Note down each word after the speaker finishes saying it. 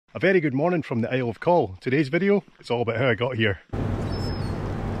A very good morning from the Isle of Coll. Today's video is all about how I got here.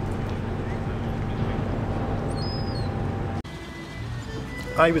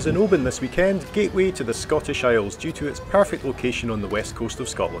 I was in Oban this weekend, gateway to the Scottish Isles due to its perfect location on the west coast of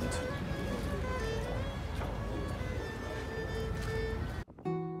Scotland.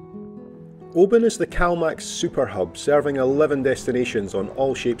 Oban is the CalMac super hub, serving 11 destinations on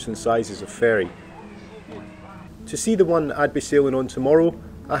all shapes and sizes of ferry. To see the one I'd be sailing on tomorrow,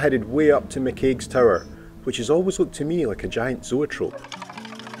 I headed way up to McCaig's Tower, which has always looked to me like a giant zoetrope.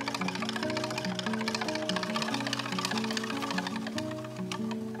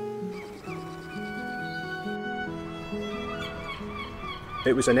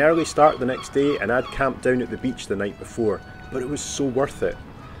 It was an early start the next day and I'd camped down at the beach the night before, but it was so worth it.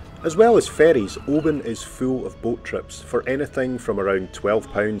 As well as ferries, Oban is full of boat trips for anything from around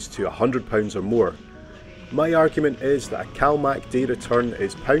 £12 to £100 or more. My argument is that a CalMac day return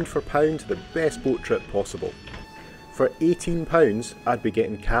is pound for pound the best boat trip possible. For £18 I'd be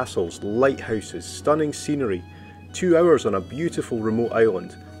getting castles, lighthouses, stunning scenery, 2 hours on a beautiful remote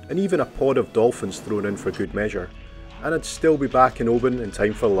island, and even a pod of dolphins thrown in for good measure. And I'd still be back in Oban in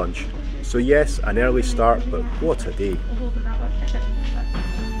time for lunch. So yes, an early start, but what a day.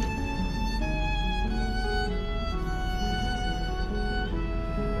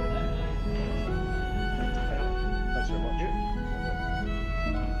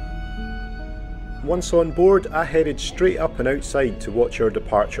 Once on board, I headed straight up and outside to watch our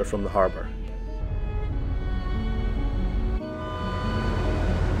departure from the harbour.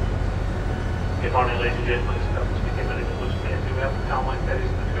 Good morning, ladies and gentlemen. It's Captain speaking. My name is Lucy Mendes. We have the CalMac ferries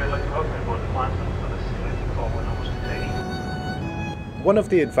in the Ferry hub and board the clansmen for the sailing to Coll when almost tiny. One of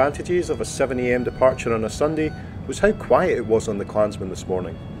the advantages of a 7 AM departure on a Sunday was how quiet it was on the clansmen this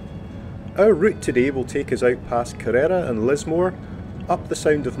morning. Our route today will take us out past Carrera and Lismore, up the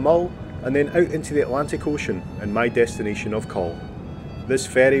Sound of Mull, and then out into the Atlantic Ocean and my destination of Coll. This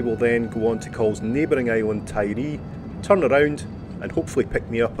ferry will then go on to Coll's neighbouring island Tiree, turn around and hopefully pick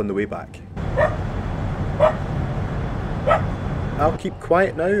me up on the way back. I'll keep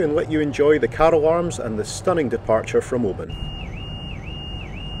quiet now and let you enjoy the carol arms and the stunning departure from Oban.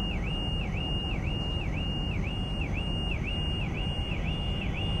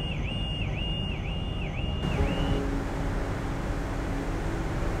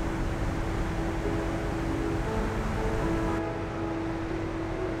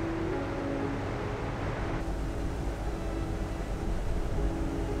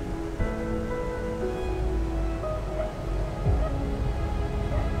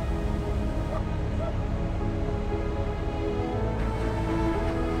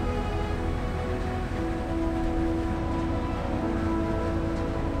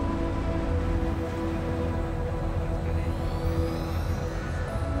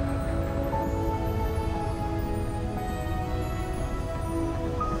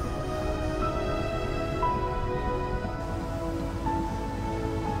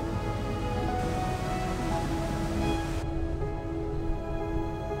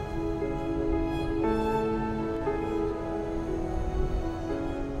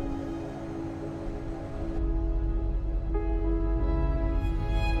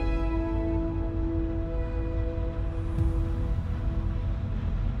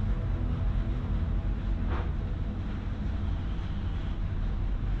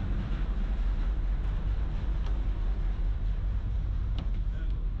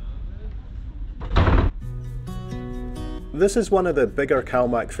 This is one of the bigger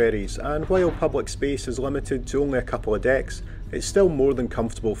CalMac ferries, and while public space is limited to only a couple of decks, it's still more than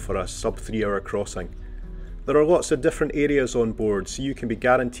comfortable for a sub 3 hour crossing. There are lots of different areas on board, so you can be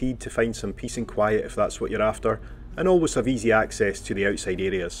guaranteed to find some peace and quiet if that's what you're after, and always have easy access to the outside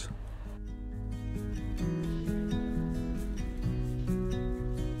areas.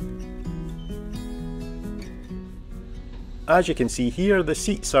 As you can see here, the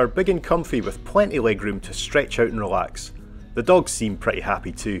seats are big and comfy with plenty of legroom to stretch out and relax. The dogs seem pretty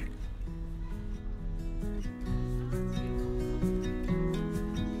happy too.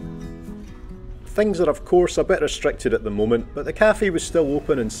 Things are of course a bit restricted at the moment, but the cafe was still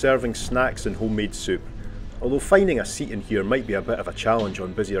open and serving snacks and homemade soup, although finding a seat in here might be a bit of a challenge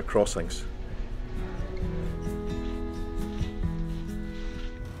on busier crossings.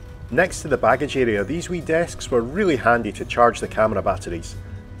 Next to the baggage area, these wee desks were really handy to charge the camera batteries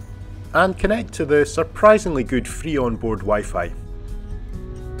and connect to the surprisingly good free on-board Wi-Fi.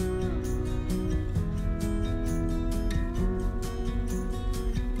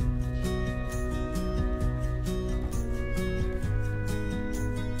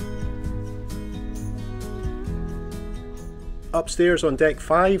 Upstairs on deck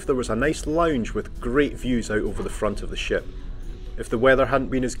 5 there was a nice lounge with great views out over the front of the ship. If the weather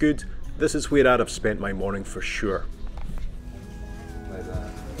hadn't been as good, this is where I'd have spent my morning for sure. Like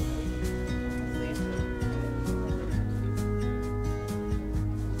that.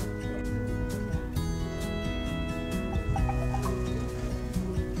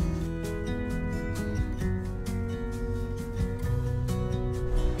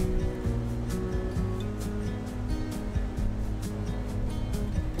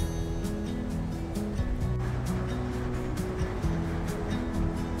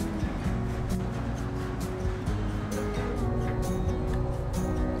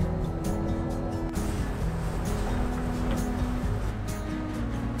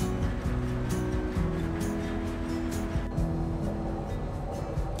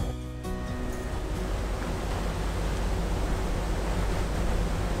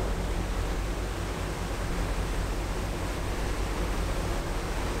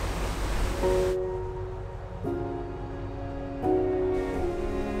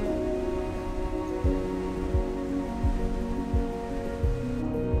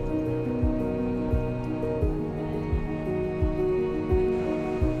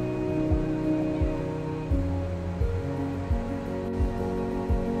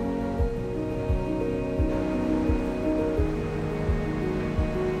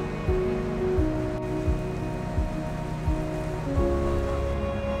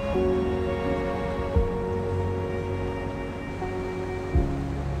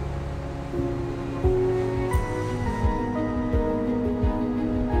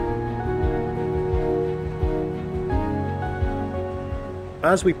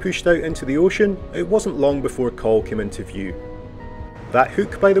 As we pushed out into the ocean, it wasn't long before Coll came into view. That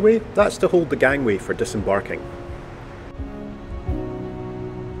hook, by the way, that's to hold the gangway for disembarking.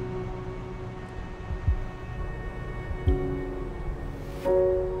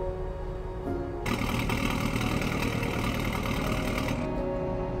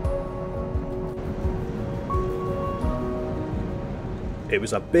 It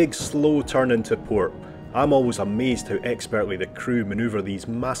was a big slow turn into port. I'm always amazed how expertly the crew manoeuvre these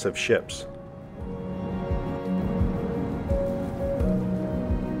massive ships.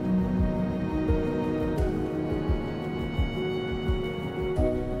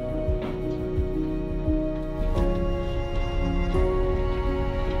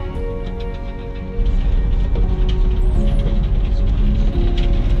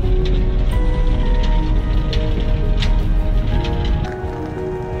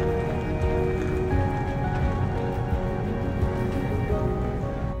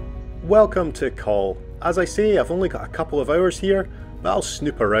 Welcome to Coll. As I say, I've only got a couple of hours here, but I'll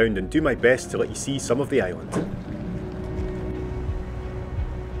snoop around and do my best to let you see some of the island.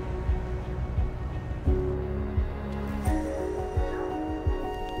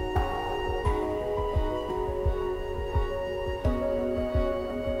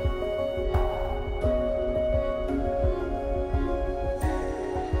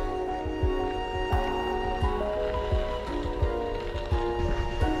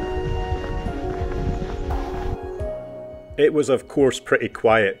 It was of course pretty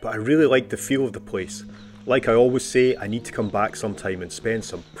quiet, but I really liked the feel of the place. Like I always say, I need to come back sometime and spend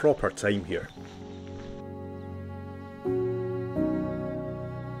some proper time here.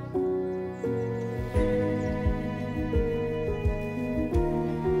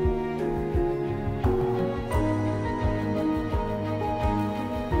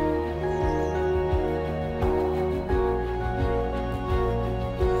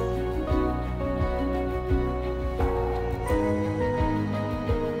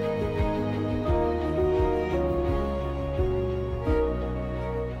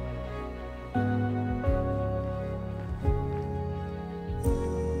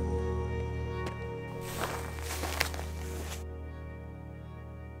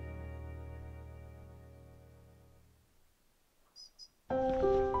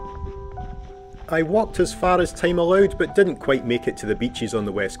 I walked as far as time allowed, but didn't quite make it to the beaches on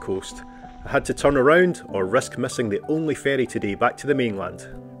the west coast. I had to turn around or risk missing the only ferry today back to the mainland.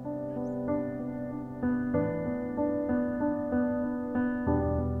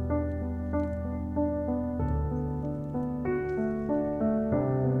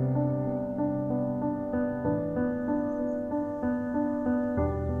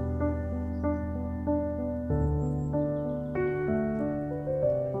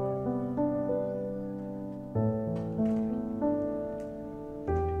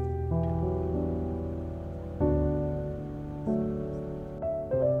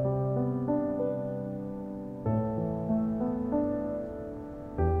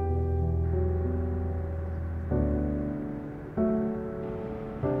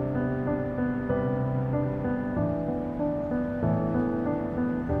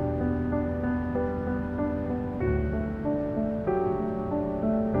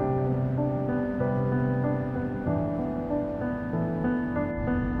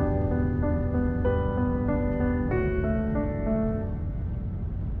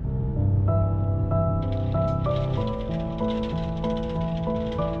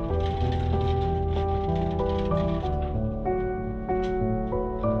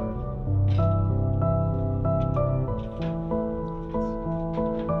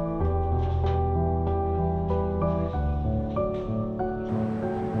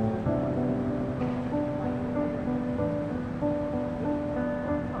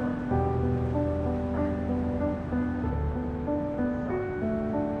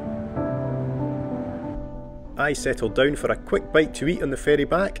 I settled down for a quick bite to eat on the ferry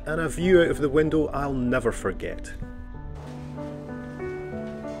back and a view out of the window I'll never forget.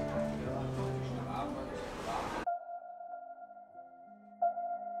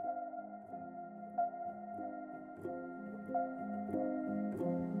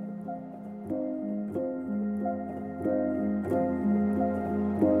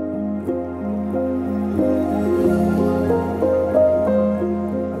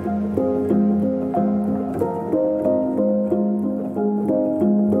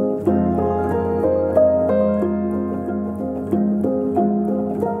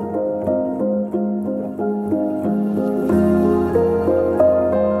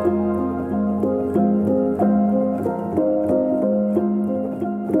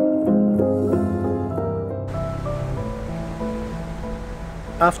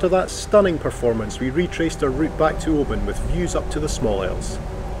 After that stunning performance, we retraced our route back to Oban with views up to the Small Isles.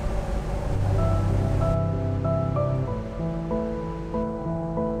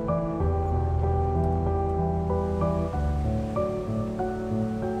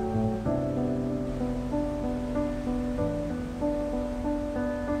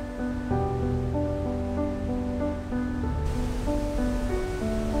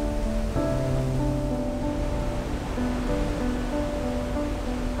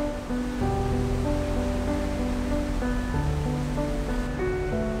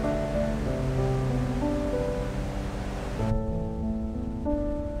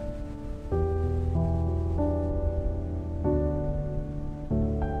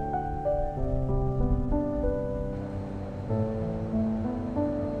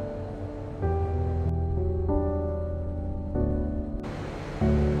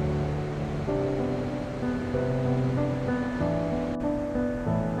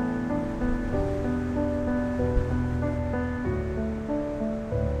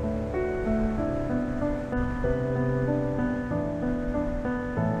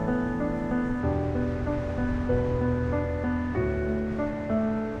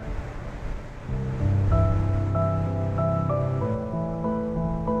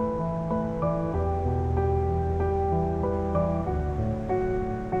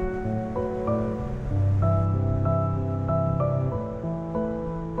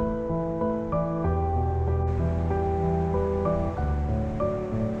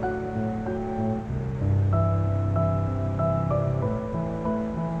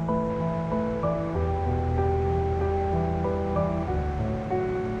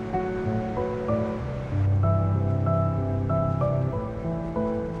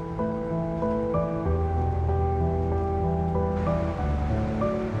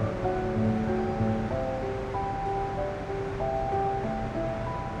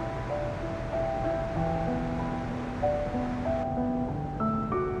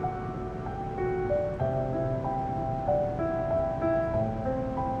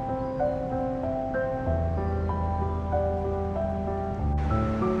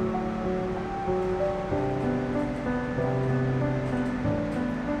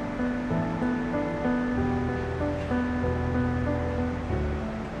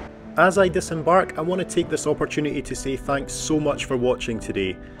 As I disembark, I want to take this opportunity to say thanks so much for watching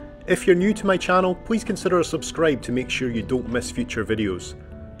today. If you're new to my channel, please consider a subscribe to make sure you don't miss future videos.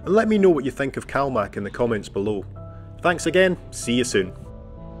 And let me know what you think of CalMac in the comments below. Thanks again, see you soon.